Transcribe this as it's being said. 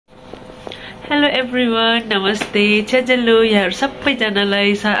Hello everyone, namaste. Chajalo yaharu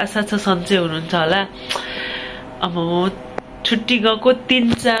सबैजनालाई आशा छ सन्चै हुनुहुन्छ होला। अब म छुट्टी गएको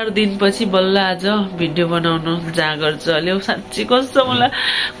 3-4 दिनपछि बल्ल आज भिडियो बनाउन जागर चल्यो। साच्चै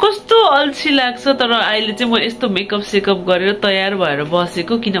कस्तो अल्छी लाग्छ। तर अहिले चाहिँ म यस्तो मेकअप सेकअप गरेर तयार भएर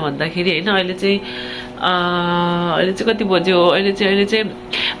बसेको किन भन्दाखेरि हैन अहिले चाहिँ कति बज्यो? अहिले चाहिँ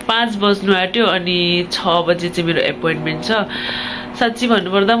 5 बज्नु आट्यो अनि 6 बजे चाहिँ मेरो एपोइन्टमेन्ट छ। साच्ची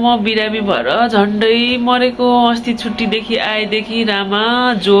भन्नुपर्दा म बिरामी भएर झन्डै मरेको। अस्ति छुट्टीदेखि आएदेखि रामा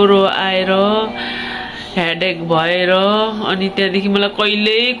ज्वरो आएर हेडेक भएर अनि त्यहाँदेखि मलाई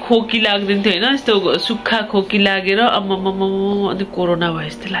कहिल्यै खोकी लाग्दैन थियो हैन, यस्तो सुक्खा खोकी लागेर अनि कोरोना भयो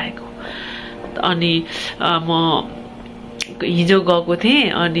जस्तो लागेको। अनि म हिजो गएको थिएँ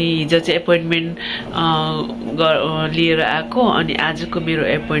अनि हिजो चाहिँ एपोइन्टमेन्ट लिएर आएको अनि आजको मेरो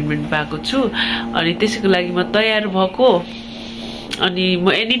एपोइन्टमेन्ट पाएको छु। अनि त्यसैको लागि म तयार भएको अनि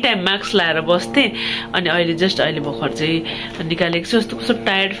म एनी टाइम मास्क लाएर बस्थे अनि अहिले भर्खर चाहिँ निकालेको छु। कस्तो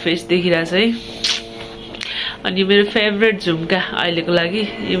टायर्ड फेस देखिरहेछ है। अनि मेरो फेभरेट झुम्का अहिलेको लागि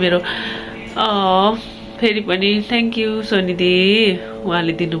यो मेरो फेरि पनि थ्यांक यू सोनी दी,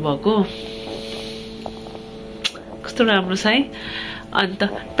 उहाँले दिनुभएको। कस्तो राम्रो छ है। अन्त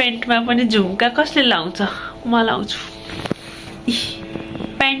प्यान्टमा पनि झुम्का कसले लाउँछ? म लाउँछु।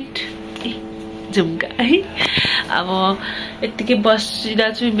 प्यान्ट झुम्का है। अब यतिकै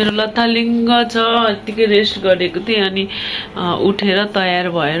बसिरहेको छु, मेरो लथालिङ्ग छ। यतिकै रेस्ट गरेको थिएँ अनि उठेर तयार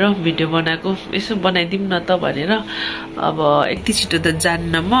भएर भिडियो बनाएको। यसो बनाइदिउँ न त भनेर। अब यति छिटो त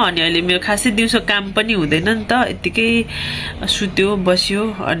जान्न म। अनि अहिले मेरो खासै दिउँसो काम पनि हुँदैन नि त, यतिकै सुत्यो बस्यो।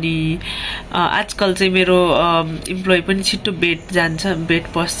 अनि आजकल चाहिँ मेरो इम्प्लोइ पनि छिटो बेड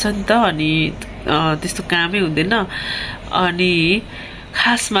पस्छ नि त अनि त्यस्तो कामै हुँदैन। अनि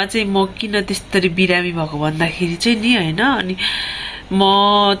खासमा चाहिँ म किन त्यसरी बिरामी भएको भन्दाखेरि चाहिँ नि हैन, अनि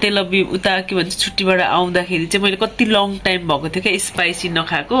म तेलबी उता के भन्छ छुट्टीबाट आउँदाखेरि चाहिँ मैले कति लङ टाइम भएको थियो क्या स्पाइसी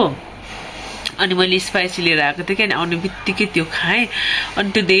नखाएको। अनि मैले स्पाइसी लिएर आएको थिएँ क्या, आउने बित्तिकै त्यो खाएँ। अनि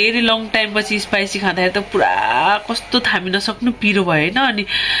त्यो धेरै लङ टाइम पछि स्पाइसी खाँदाखेरि त पुरा कस्तो थामी नसक्नु पिरो भयो हैन। अनि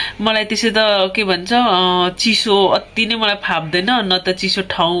मलाई त्यसै त के भन्छ चिसो अति नै मलाई फाप्दैन। न त चिसो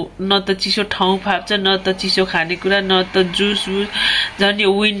ठाउँ फाप्छ, न त चिसो खानेकुरा, न त जुस झन् यो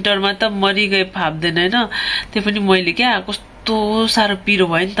विन्टरमा त मरिगए फाप्दैन हैन। त्यो पनि मैले क्या कस्तो साह्रो पिरो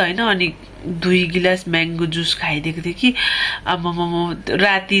भयो नि त हैन। अनि 2 गिलास म्याङ्गो जुस खाइदिएको थिएँ कि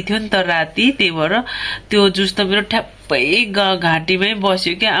राति थियो नि त राति, त्यही भएर त्यो जुस त मेरो ठ्याप्पै घाँटीमै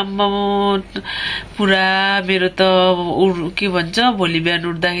बस्यो क्या। पुरा मेरो त के भन्छ भोलि बिहान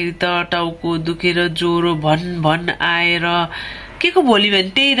उठ्दाखेरि त टाउको दुखेर ज्वरो भन आएर के को भोलि बिहान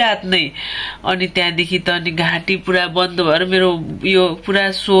त्यही रात नै। अनि त्यहाँदेखि त अनि घाँटी पुरा बन्द भएर मेरो यो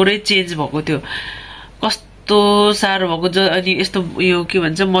पुरा स्वरै चेन्ज भएको थियो। कस्तो साह्रो भएको अनि यस्तो यो के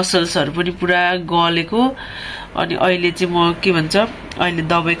भन्छ मसल्सहरू पनि पुरा गलेको। अनि अहिले चाहिँ म के भन्छ अहिले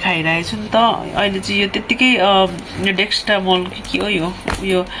दबाई खाइरहेको छु नि त। अहिले चाहिँ यो त्यतिकै डेक्स्ट्रामोल के हो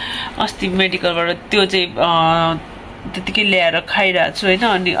यो अस्ति मेडिकलबाट त्यो चाहिँ त्यतिकै ल्याएर खाइरहेको छु हैन।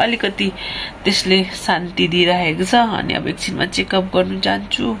 अनि अलिकति त्यसले शान्ति दिइरहेको छ। अनि अब एकछिनमा चेकअप गर्नु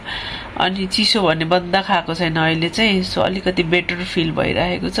जान्छु। अनि चिसो भन्ने बन्द खाएको छैन अहिले चाहिँ, सो अलिकति बेटर फिल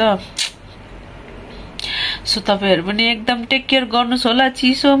भइरहेको छ। सो तपाईहरु पनि एकदम टेक केयर गर्नुस् होला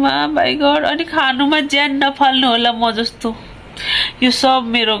चिसोमा बाइ गड। अनि खानुमा ज्यान नफाल्नु होला म जस्तो। यो सब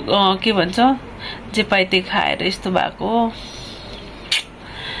मेरो के भन्छ जे पाइ त्यही खाएर यस्तो भएको।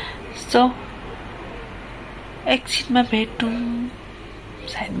 सो एकछिनमा भेटौँ।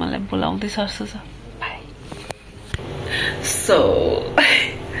 सायद मलाई बोलाउँदै सर्छ by. So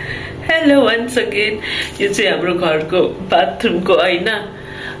hello once again. यो चाहिँ हाम्रो घरको बाथरुमको ऐना।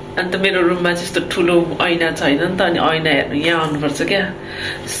 अन्त मेरो रुममा चाहिँ यस्तो ठुलो ऐना छैन नि त, अनि ऐना हेर्नु यहाँ आउनुपर्छ क्या।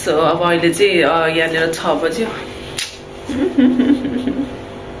 सो अब अहिले चाहिँ यहाँनिर 6 बज्यो।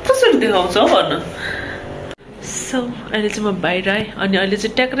 कसरी देखाउँछ भन। सो अहिले चाहिँ म बाहिर आएँ। अनि अहिले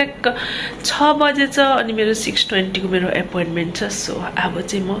चाहिँ ट्याक्रेक्क 6 बजे छ अनि मेरो 6:20 को मेरो एपोइन्टमेन्ट छ। सो अब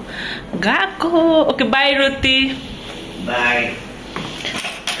चाहिँ म गएको। ओके बाई रोती। बाई।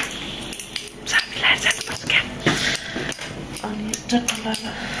 साथी लाएर जानुपर्छ क्या। अनि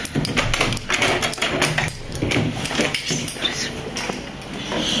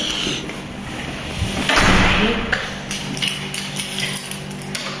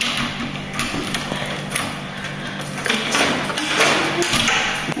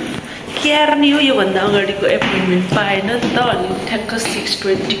क्यार नि हो योभन्दा अगाडिको एपोइन्टमेन्ट पाएन नि त। अनि ठ्याक्क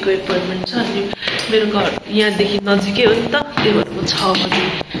 6:20 को एपोइन्टमेन्ट छ। अनि मेरो घर यहाँदेखि नजिकै हो नि त, त्यही भएर म 6 बजे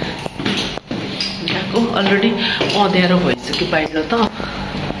गएको। अलरेडी अँध्यारो भइसक्यो बाहिर त।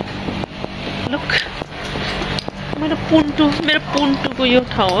 लुक मेरो पुन्टु मेरो पुन्टुको यो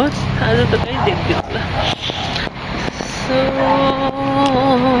ठाउँ हो आज त कहीँ देख्दिनँ ल सो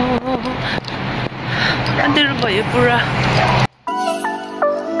अँध्यारो भयो पुरा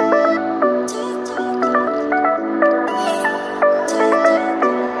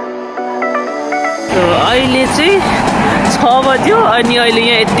अहिले चाहिँ 6 बज्यो अनि अहिले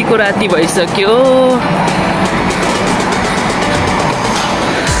यहाँ यतिको राति भइसक्यो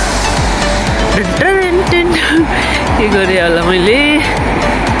के गरेँ होला मैले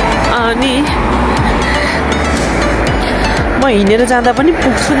अनि म हिँडेर जाँदा पनि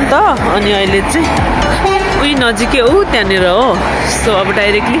पुग्छु नि त अनि अहिले चाहिँ उही नजिकै हो त्यहाँनिर हो सो अब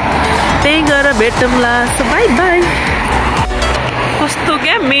डाइरेक्टली त्यही गएर भेटौँला सो बाई बाई कस्तो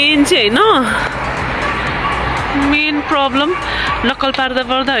क्या मेन चाहिँ होइन मेन प्रब्लम नक्कल पार्दा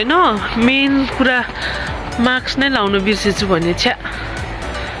पर्दा होइन मेन कुरा मास्क नै लाउनु बिर्सेछु भने छ्या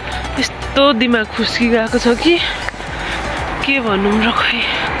यस्तो दिमाग खुस्किरहेको छ कि के भनौँ र खै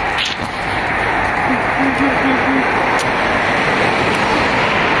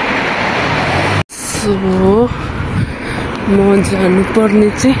सो म जानुपर्ने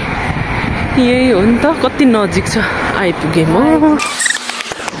चाहिँ यही हो नि त कति नजिक छ आइपुगेँ म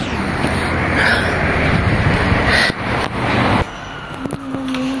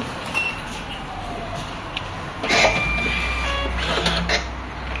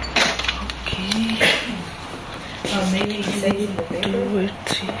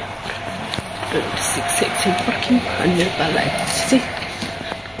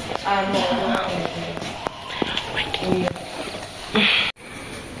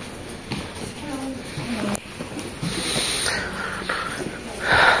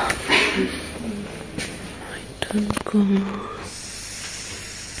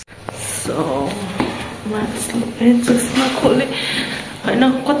चस्मा खोले होइन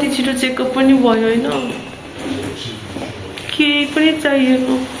कति छिटो चेकअप पनि भयो होइन केही पनि चाहिएन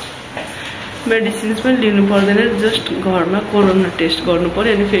मेडिसिन्स पनि लिनु पर्दैन जस्ट घरमा कोरोना टेस्ट गर्नु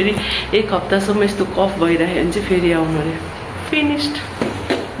पर्यो अनि फेरि 1 हप्तासम्म यस्तो कफ भइरह्यो भने चाहिँ फेरि आउनु अरे फिनिस्ड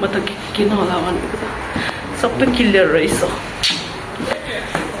म त के नहोला भनेको त सबै क्लियर रहेछ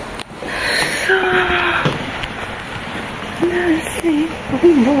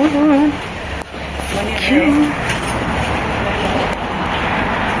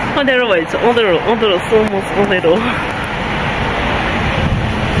어디로 가야지? 어디로 쏘면 어디로?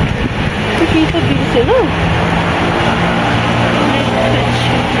 여기 또 비비세요?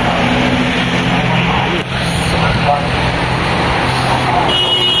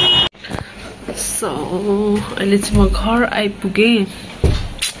 So, अहिले चाहिँ म घर आइपुगेँ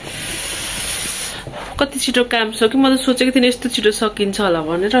कति छिटो काम सक्यो म त सोचेको थिएँ यस्तो छिटो सकिन्छ होला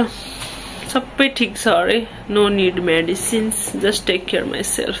भनेर सबै ठीक छ अरे no need medicines just take care my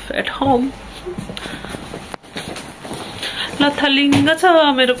self at home लथलिङ्ग छ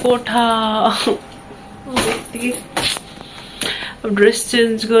मेरो कोठा ड्रेस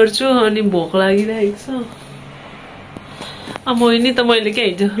चेन्ज गर्छु अनि भोक लागिरहेको छ मोहिनी त मैले के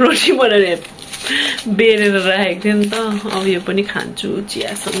हिजो रोटी बनाएर बेरेर राखेको थिएँ नि त अब यो पनि खान्छु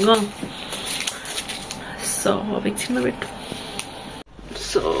चियासँग सो अब एकछिनमा भेटौँ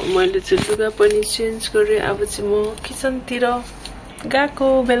सो मैले चाहिँ लुगा पनि चेन्ज गरेँ अब चाहिँ म किचनतिर गएको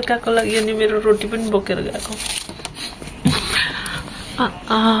बेलुकाको लागि अनि मेरो रोटी पनि बोकेर गएको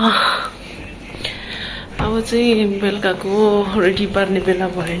अब चाहिँ बेलुकाको रेडी पार्ने बेला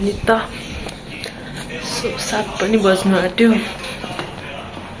भयो नि त सो 7 पनि बज्नु आँट्यो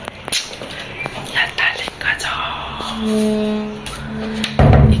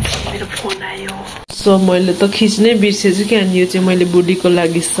मेरो फोन आयो सो मैले त खिच्नै बिर्सेछु कि अनि यो चाहिँ मैले बुढीको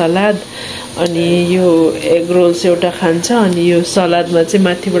लागि सलाद अनि यो एग रोल्स एउटा खान्छ अनि यो सलादमा चाहिँ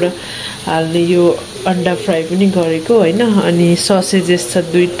माथिबाट हाल्ने यो अन्डा फ्राई पनि गरेको हैन अनि ससेजेस छ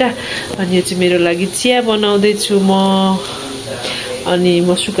 2टा अनि यो चाहिँ मेरो लागि चिया बनाउँदै छु म अनि म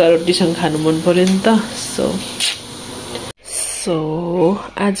सुक्खा रोटीसँग खानु मन पर्यो नि त सो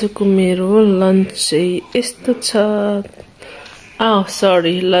आजको मेरो लन्च चाहिँ यस्तो छ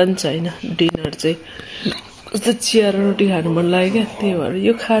सरी लन्च हैन डिनर चाहिँ कस्तो चिया र रोटी खानु मन लाग्यो क्या त्यही भएर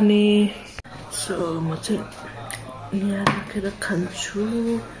यो खाने सो म चाहिँ यहाँ राखेर खान्छु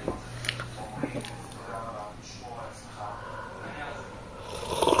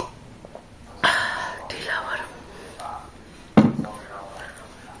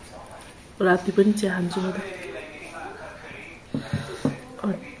राति पनि चिया खान्छु म त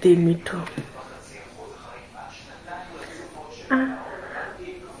अति मिठो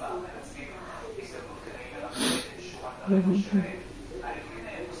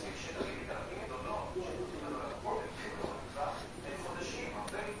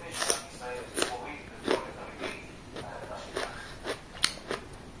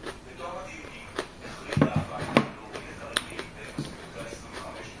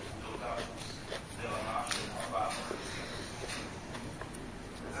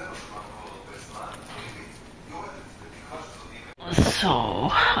सो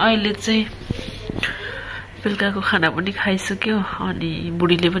अहिले चाहिँ बेलुकाको खाना पनि खाइसक्यो अनि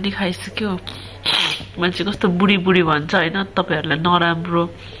बुढीले पनि खाइसक्यो मान्छे कस्तो बुढी बुढी भन्छ हैन तपाईहरुलाई नराम्रो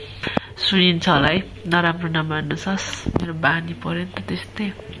सुनिन्छ होला है नराम्रो नमान्नुस् मेरो बानी पर्यो नि त त्यस्तै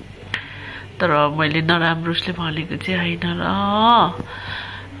तर मैले नराम्रोसले भनेको चाहिँ हैन र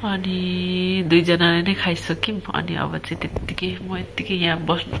अनि दुई जनाले नै खाइसक्यौं अनि अब चाहिँ त्यतिकै म यतिकै यहाँ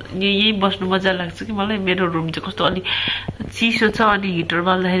यही बस्नु मजा लाग्छ कि मलाई मेरो रुम चाहिँ कस्तो अलि चिसो छ अनि हिटर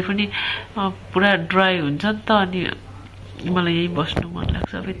बाल्दाखेरि पनि पुरा ड्राई हुन्छ नि त अनि मलाई यही बस्नु मन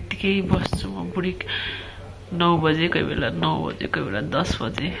लाग्छ अब यतिकै बस्छु म बुढी 9 बजे कोही बेला 9 बजे कोही बेला 10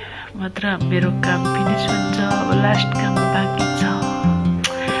 बजे मात्र मेरो काम फिनिश हुन्छ अब लास्ट काम बाँकी छ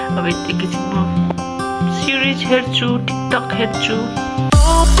अब यतिकै चाहिँ म सिरिज हेर्छु टिकटक हेर्छु